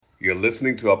You're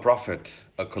listening to Our Prophet,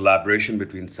 a collaboration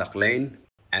between Sakhlain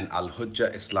and Al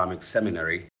Hujjah Islamic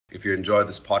Seminary. If you enjoy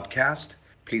this podcast,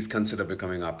 please consider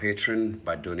becoming our patron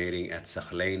by donating at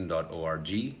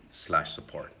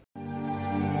sakhlain.org/support.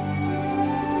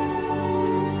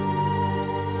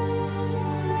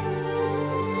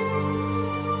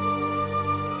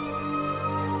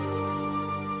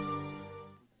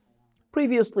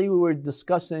 Previously, we were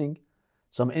discussing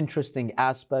some interesting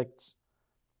aspects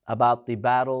about the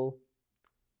battle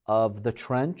of the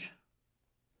trench,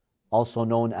 also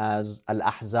known as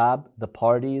Al-Ahzab, the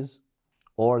parties,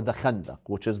 or the Khandaq,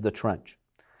 which is the trench.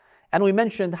 And we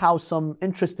mentioned how some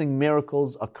interesting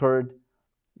miracles occurred,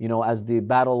 as the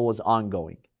battle was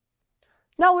ongoing.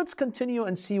 Now let's continue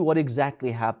and see what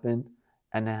exactly happened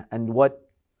and what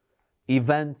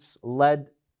events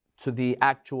led to the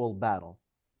actual battle.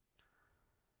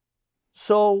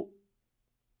 So,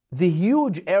 the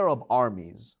huge Arab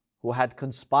armies who had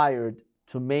conspired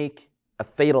to make a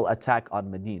fatal attack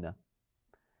on Medina,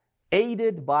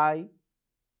 aided by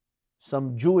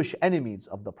some Jewish enemies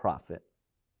of the Prophet,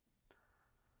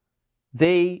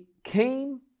 they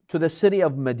came to the city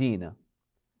of Medina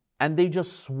and they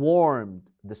just swarmed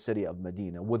the city of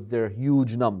Medina with their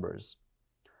huge numbers.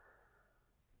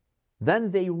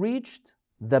 Then they reached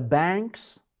the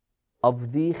banks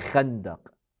of the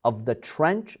Khandaq, of the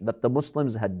trench that the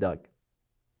Muslims had dug.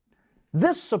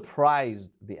 This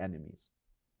surprised the enemies.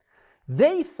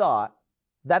 They thought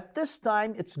that this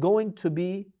time it's going to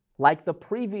be like the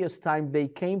previous time they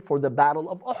came for the Battle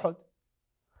of Uhud.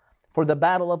 For the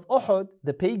Battle of Uhud,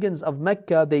 the pagans of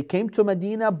Mecca, they came to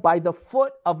Medina by the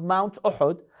foot of Mount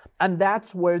Uhud, and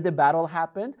that's where the battle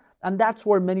happened, and that's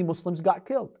where many Muslims got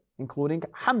killed, including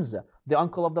Hamza, the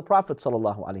uncle of the Prophet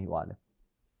ﷺ.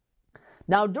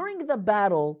 Now, during the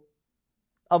Battle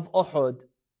of Uhud,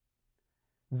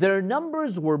 their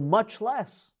numbers were much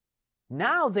less.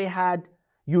 Now they had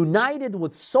united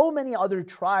with so many other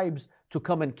tribes to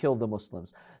come and kill the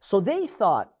Muslims. So they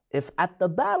thought, if at the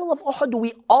Battle of Uhud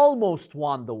we almost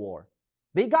won the war,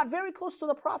 they got very close to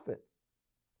the Prophet.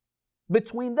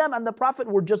 Between them and the Prophet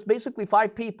were just basically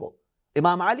 5 people.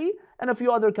 Imam Ali and a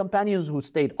few other companions who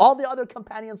stayed. All the other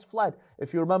companions fled.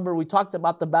 If you remember, we talked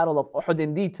about the Battle of Uhud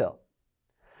in detail.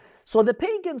 So the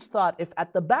pagans thought, if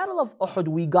at the Battle of Uhud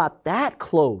we got that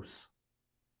close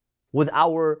with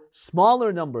our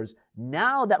smaller numbers,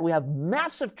 now that we have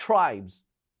massive tribes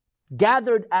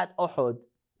gathered at Uhud,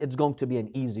 it's going to be an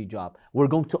easy job. We're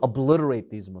going to obliterate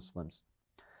these Muslims.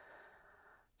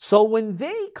 So when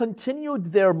they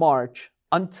continued their march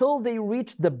until they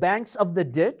reached the banks of the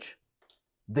ditch,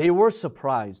 they were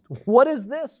surprised. What is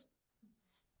this?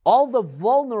 All the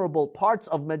vulnerable parts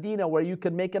of Medina where you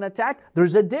can make an attack,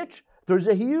 there's a ditch, there's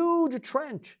a huge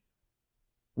trench.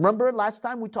 Remember last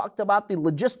time we talked about the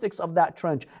logistics of that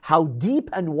trench, how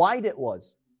deep and wide it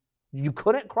was. You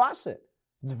couldn't cross it.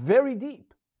 It's very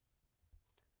deep.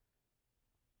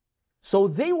 So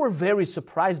they were very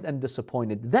surprised and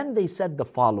disappointed. Then they said the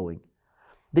following.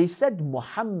 They said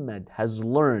Muhammad has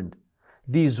learned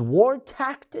these war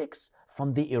tactics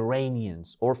from the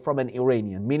Iranians, or from an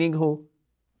Iranian, meaning who?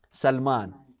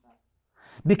 Salman.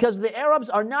 Because the Arabs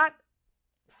are not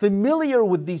familiar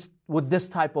with this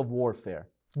type of warfare,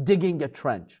 digging a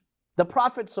trench. The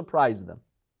Prophet surprised them.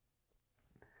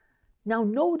 Now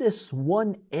notice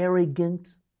one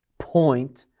arrogant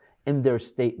point in their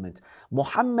statement.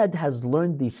 Muhammad has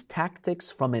learned these tactics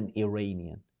from an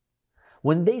Iranian.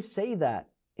 When they say that,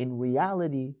 in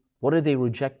reality, what are they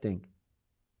rejecting?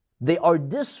 They are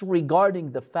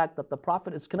disregarding the fact that the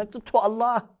Prophet is connected to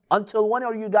Allah. Until when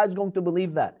are you guys going to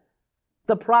believe that?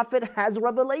 The Prophet has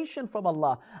revelation from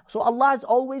Allah. So Allah is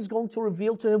always going to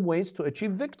reveal to him ways to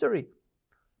achieve victory.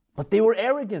 But they were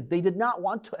arrogant. They did not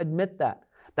want to admit that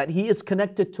he is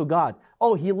connected to God.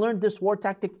 Oh, he learned this war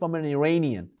tactic from an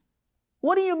Iranian.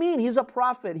 What do you mean? He's a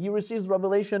prophet. He receives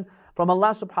revelation from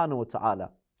Allah subhanahu wa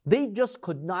ta'ala. They just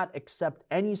could not accept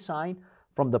any sign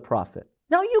from the Prophet.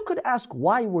 Now you could ask,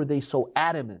 why were they so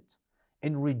adamant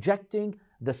in rejecting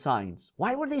the signs?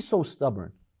 Why were they so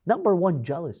stubborn? Number one,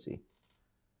 jealousy.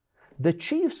 The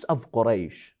chiefs of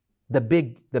Quraysh, the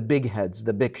big heads,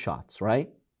 the big shots, right?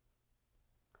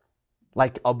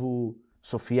 Like Abu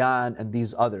Sufyan and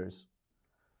these others,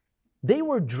 they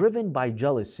were driven by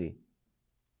jealousy.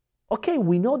 Okay,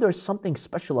 we know there's something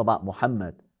special about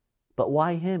Muhammad, but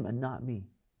why him and not me?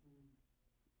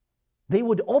 They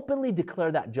would openly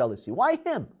declare that jealousy. Why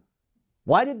him?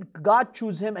 Why did God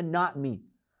choose him and not me?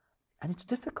 And it's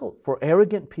difficult for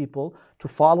arrogant people to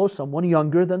follow someone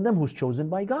younger than them who's chosen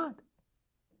by God.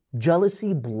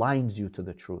 Jealousy blinds you to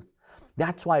the truth.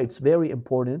 That's why it's very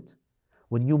important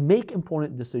when you make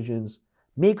important decisions,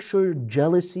 Make sure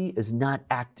jealousy is not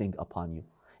acting upon you.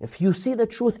 If you see the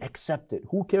truth, accept it.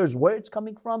 Who cares where it's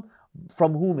coming from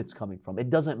whom it's coming from? It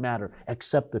doesn't matter.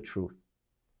 Accept the truth.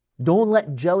 Don't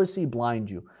let jealousy blind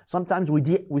you. Sometimes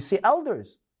we see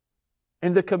elders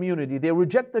in the community. They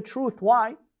reject the truth.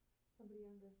 Why?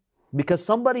 Because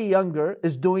somebody younger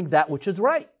is doing that which is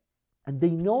right. And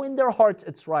they know in their hearts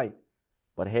it's right.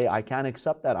 But hey, I can't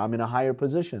accept that. I'm in a higher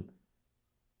position.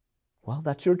 Well,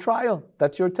 that's your trial.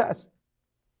 That's your test.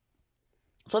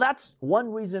 So that's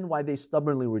one reason why they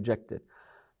stubbornly rejected.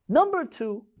 Number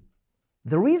two,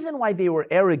 the reason why they were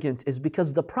arrogant is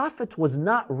because the Prophet was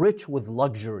not rich with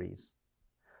luxuries.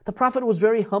 The Prophet was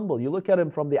very humble. You look at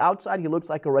him from the outside, he looks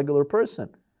like a regular person.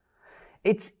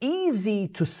 It's easy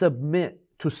to submit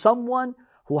to someone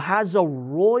who has a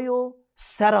royal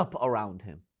setup around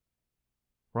him,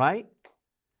 right?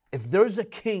 If there's a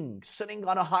king sitting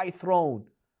on a high throne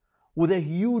with a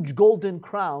huge golden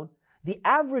crown, the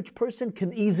average person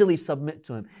can easily submit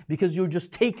to him because you're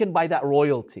just taken by that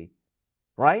royalty,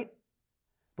 right?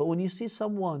 But when you see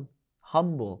someone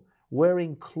humble,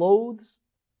 wearing clothes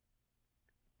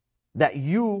that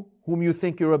whom you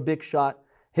think you're a big shot,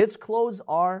 his clothes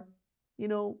are,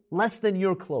 less than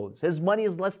your clothes. His money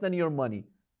is less than your money.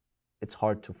 It's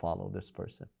hard to follow this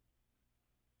person.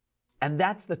 And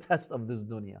that's the test of this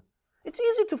dunya. It's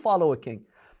easy to follow a king.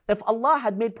 If Allah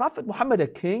had made Prophet Muhammad a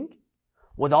king,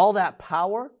 with all that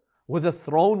power, with a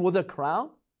throne, with a crown,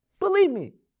 believe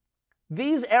me,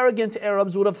 these arrogant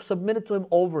Arabs would have submitted to him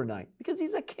overnight because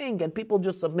he's a king and people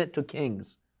just submit to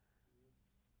kings.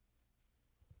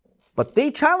 But they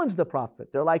challenged the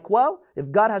Prophet. They're like, well,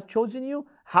 if God has chosen you,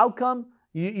 how come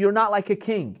you're not like a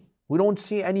king? We don't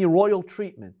see any royal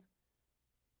treatment.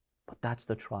 But that's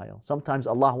the trial. Sometimes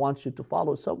Allah wants you to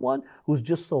follow someone who's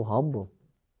just so humble.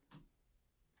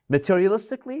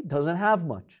 Materialistically, doesn't have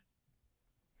much.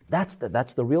 That's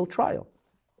the real trial.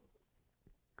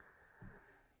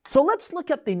 So let's look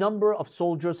at the number of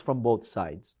soldiers from both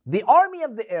sides. The army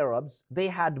of the Arabs, they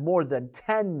had more than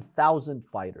 10,000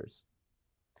 fighters.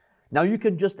 Now you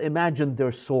can just imagine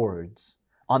their swords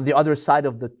on the other side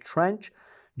of the trench,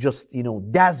 just,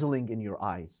 dazzling in your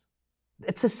eyes.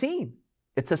 It's a scene.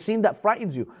 It's a scene that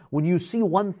frightens you. When you see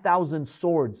 1,000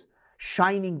 swords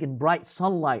shining in bright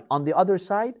sunlight on the other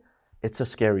side, it's a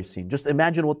scary scene. Just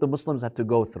imagine what the Muslims had to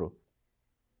go through.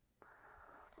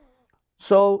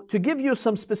 So, to give you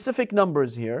some specific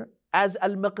numbers here, as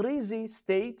Al-Maqrizi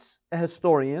states, a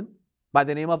historian by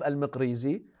the name of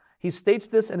Al-Maqrizi, he states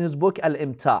this in his book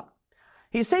Al-Imta'.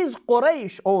 He says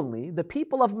Quraysh only, the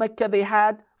people of Mecca, they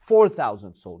had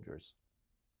 4,000 soldiers.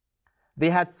 They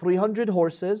had 300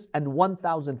 horses and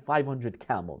 1,500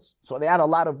 camels. So they had a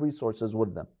lot of resources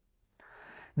with them.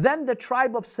 Then the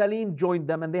tribe of Salim joined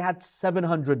them and they had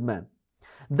 700 men.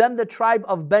 Then the tribe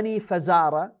of Bani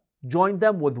Fazara joined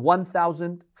them with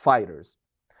 1,000 fighters.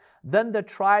 Then the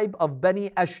tribe of Bani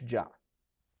Ashja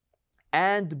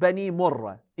and Bani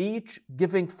Murrah, each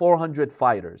giving 400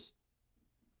 fighters.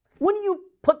 When you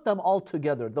put them all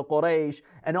together, the Quraysh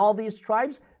and all these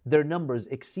tribes, their numbers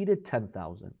exceeded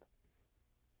 10,000.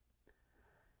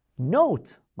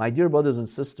 Note, my dear brothers and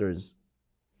sisters,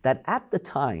 that at the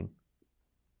time,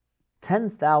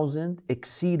 10,000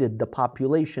 exceeded the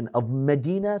population of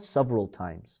Medina several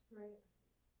times. Right.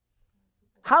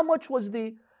 How much was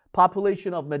the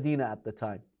population of Medina at the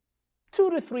time?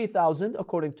 2,000 to 3,000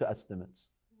 according to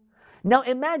estimates. Now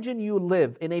imagine you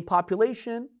live in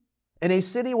a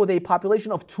city with a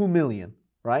population of 2 million,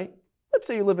 right? Let's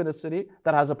say you live in a city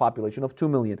that has a population of 2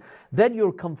 million. Then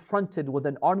you're confronted with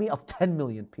an army of 10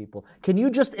 million people. Can you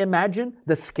just imagine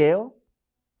the scale?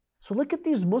 So look at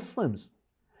these Muslims.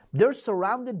 They're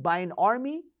surrounded by an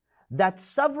army that's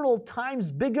several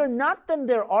times bigger, not than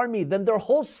their army, than their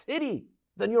whole city,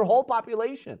 than your whole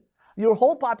population. Your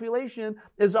whole population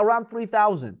is around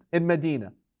 3,000 in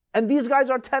Medina. And these guys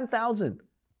are 10,000.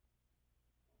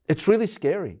 It's really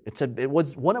scary. It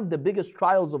was one of the biggest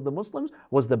trials of the Muslims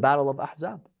was the Battle of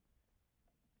Ahzab.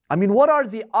 I mean, what are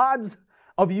the odds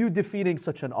of you defeating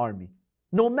such an army?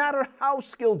 No matter how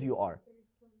skilled you are.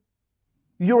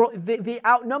 They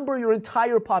outnumber your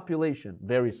entire population.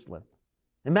 Very slim.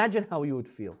 Imagine how you would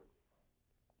feel.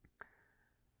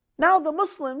 Now the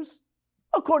Muslims,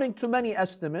 according to many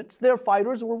estimates, their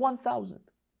fighters were 1,000.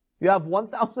 You have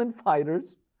 1,000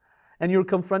 fighters and you're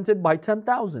confronted by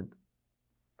 10,000.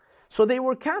 So they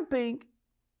were camping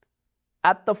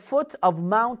at the foot of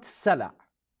Mount Sala'.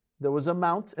 There was a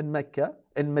mount in Mecca,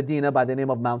 in Medina, by the name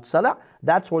of Mount Sala'.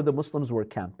 That's where the Muslims were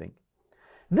camping.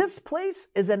 This place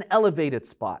is an elevated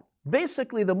spot.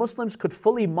 Basically, the Muslims could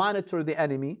fully monitor the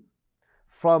enemy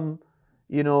from,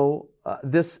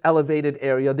 this elevated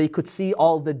area. They could see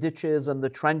all the ditches and the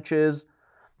trenches.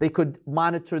 They could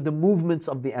monitor the movements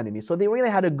of the enemy. So they really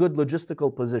had a good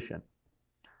logistical position.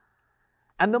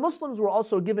 And the Muslims were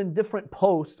also given different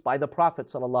posts by the Prophet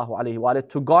ﷺ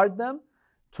to guard them,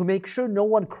 to make sure no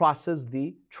one crosses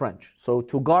the trench. So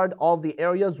to guard all the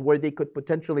areas where they could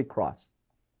potentially cross.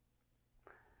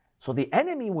 So the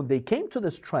enemy, when they came to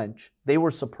this trench, they were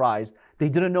surprised. They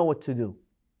didn't know what to do.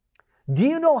 Do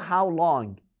you know how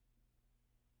long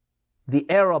the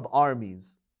Arab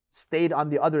armies stayed on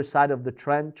the other side of the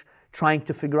trench, trying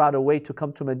to figure out a way to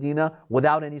come to Medina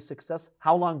without any success?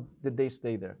 How long did they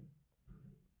stay there?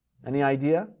 Any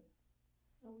idea?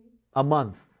 A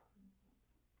month.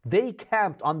 They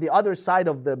camped on the other side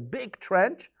of the big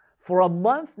trench for a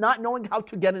month, not knowing how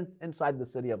to get inside the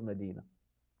city of Medina.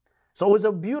 So it was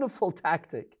a beautiful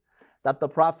tactic that the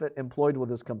Prophet employed with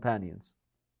his companions.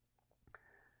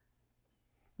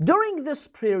 During this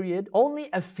period, only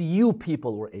a few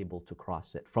people were able to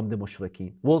cross it from the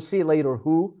mushrikeen. We'll see later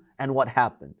who and what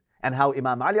happened, and how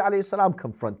Imam Ali alayhi salam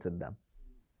confronted them.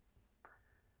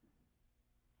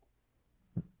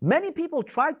 Many people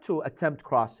tried to attempt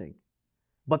crossing,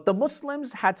 but the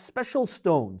Muslims had special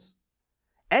stones.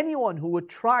 Anyone who would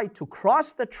try to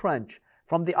cross the trench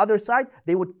from the other side,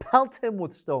 they would pelt him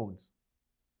with stones.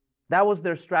 That was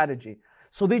their strategy.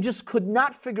 So they just could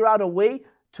not figure out a way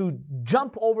to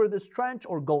jump over this trench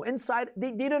or go inside.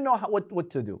 They didn't know what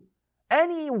to do.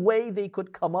 Any way they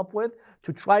could come up with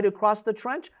to try to cross the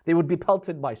trench, they would be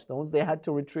pelted by stones. They had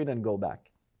to retreat and go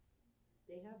back.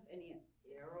 They have any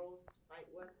arrows to fight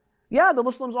with? Yeah, the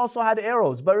Muslims also had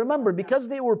arrows. But remember, because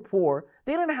they were poor,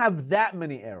 they didn't have that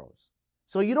many arrows.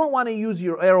 So you don't want to use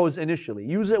your arrows initially.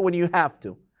 Use it when you have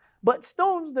to. But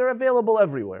stones, they're available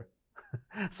everywhere.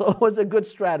 So it was a good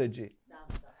strategy.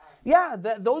 Yeah,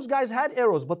 those guys had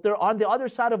arrows, but they're on the other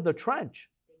side of the trench.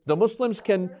 The Muslims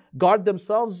can guard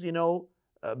themselves,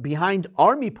 behind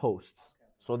army posts.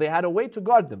 So they had a way to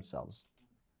guard themselves.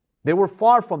 They were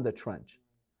far from the trench.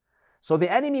 So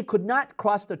the enemy could not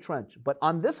cross the trench. But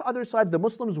on this other side, the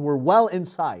Muslims were well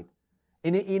inside,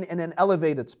 in an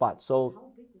elevated spot. So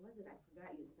How big was it? I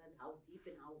forgot you said how deep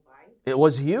and how wide. it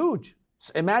was huge.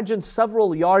 So imagine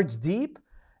several yards deep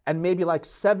and maybe like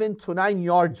 7 to 9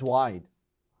 yards wide.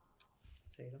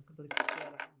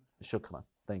 Shukran.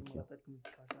 Thank you.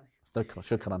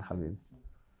 Shukran, Habib.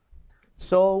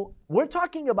 So we're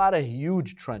talking about a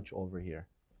huge trench over here.